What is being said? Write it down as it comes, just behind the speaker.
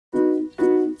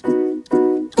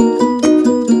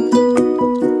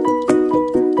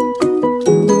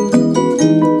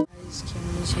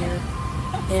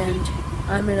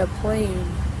I'm in a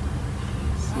plane.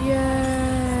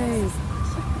 Yay!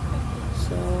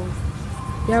 So,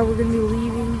 yeah, we're gonna be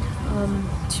leaving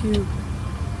to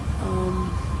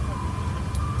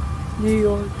New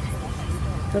York.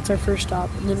 That's our first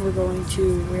stop, and then we're going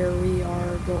to where we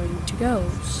are going to go.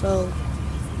 So,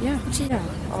 yeah,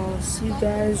 I'll see you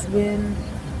guys when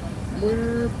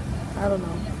we're, I don't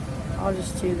know. I'll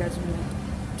just see you guys in a minute.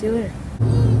 See you later.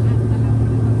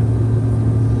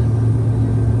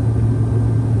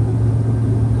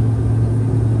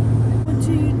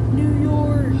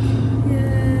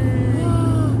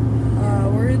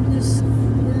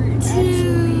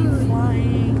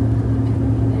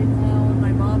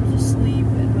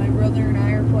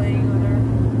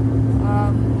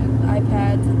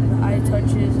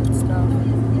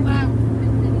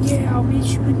 I'll meet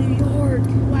you in New York.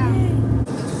 Wow.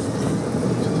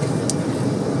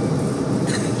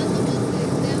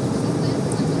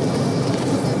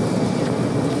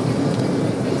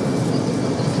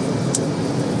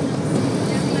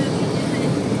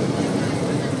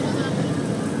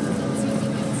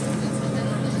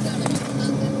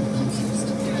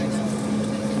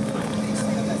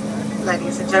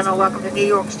 Ladies and gentlemen, welcome to New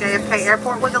York's JFK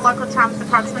Airport, where the local time is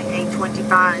approximately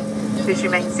 8:25. Please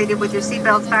remain seated with your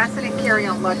seatbelts fastened and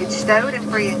carry-on luggage stowed, and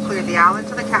free and clear the aisle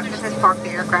until the captain has parked the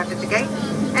aircraft at the gate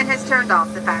and has turned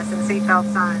off the fasten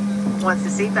seatbelt sign. Once the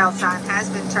seatbelt sign has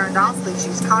been turned off, please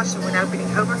use caution when opening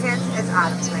overheads, as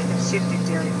items may have shifted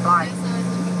during flight.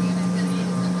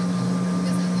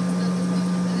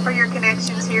 For your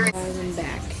connections here, I'm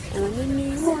back, and I'm in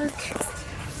New York.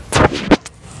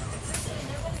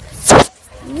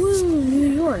 Woo, New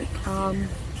York.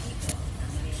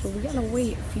 So we gotta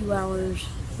wait a few hours,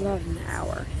 about an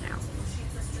hour now,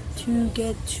 to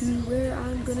get to where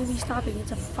I'm gonna be stopping.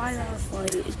 It's a 5-hour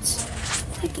flight. It's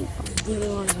taking a really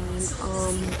long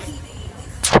time.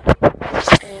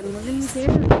 And we're gonna be there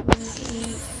in a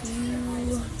few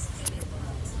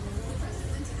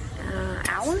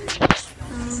hours.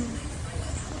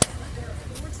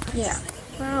 Yeah,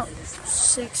 about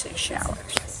 6-ish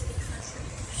hours.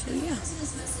 So yeah,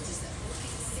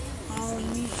 I'll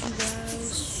meet you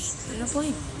guys in a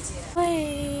plane.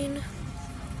 Plane!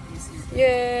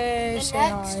 Yay! The say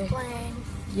next hi. plane.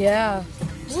 Yeah.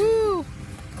 Woo!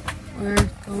 We're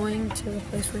going to the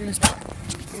place we're gonna stop.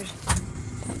 Here's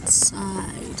that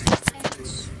side.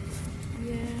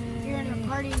 Yay! You're in a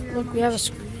party room. Look, we have a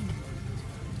screen.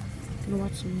 Gonna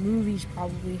watch some movies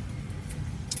probably.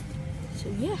 So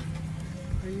yeah.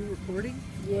 Are you recording?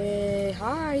 Yay!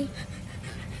 Hi.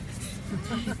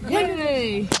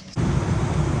 Yay!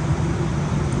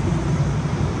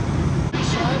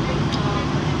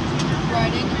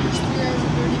 Riding. There's 3 hours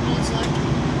and 30 minutes left.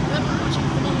 Remember watching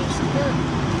Phineas and Ferb.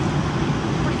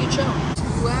 Pretty good show.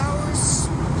 2 hours.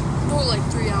 More like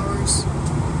 3 hours.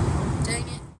 Dang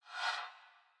it.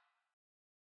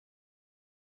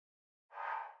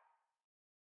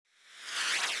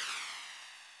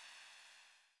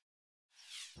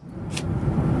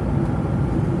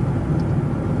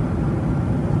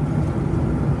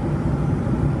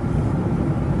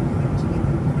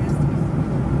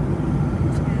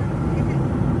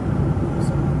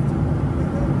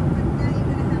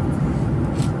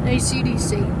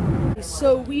 ACDC.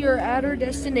 So we are at our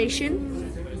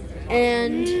destination,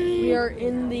 and we are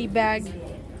in the bag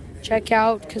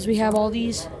checkout because we have all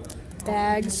these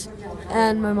bags,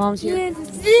 and my mom's here. And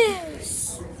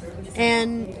this.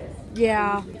 And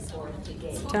yeah,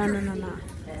 no.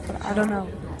 But I don't know.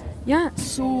 Yeah,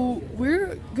 so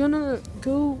we're gonna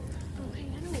go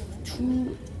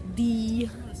to the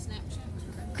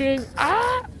thing.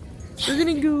 We're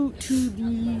gonna go to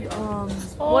the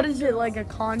what is it, like a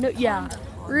condo? Yeah,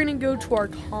 we're gonna go to our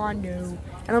condo,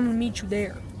 and I'm gonna meet you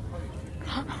there.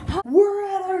 We're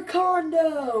at our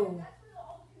condo.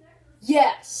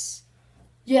 Yes,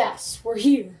 we're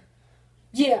here.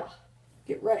 Yeah,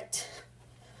 get right.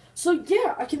 So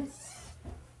yeah, I can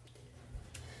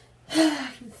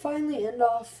finally end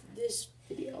off this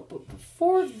video, but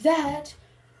before that,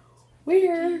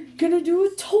 we're gonna do a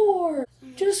tour.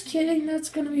 Just kidding, that's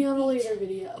gonna be on a later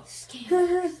video.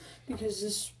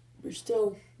 Because we're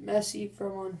still messy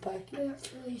from unpacking.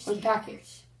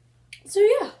 So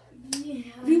yeah,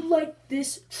 if you like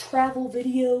this travel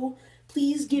video,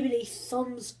 please give it a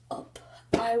thumbs up.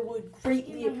 I would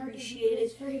greatly appreciate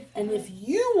it. And if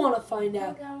you want to find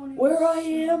out where I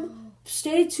am,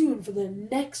 stay tuned for the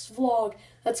next vlog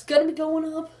that's gonna be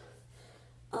going up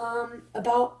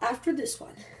about after this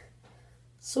one.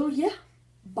 So yeah,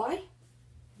 bye.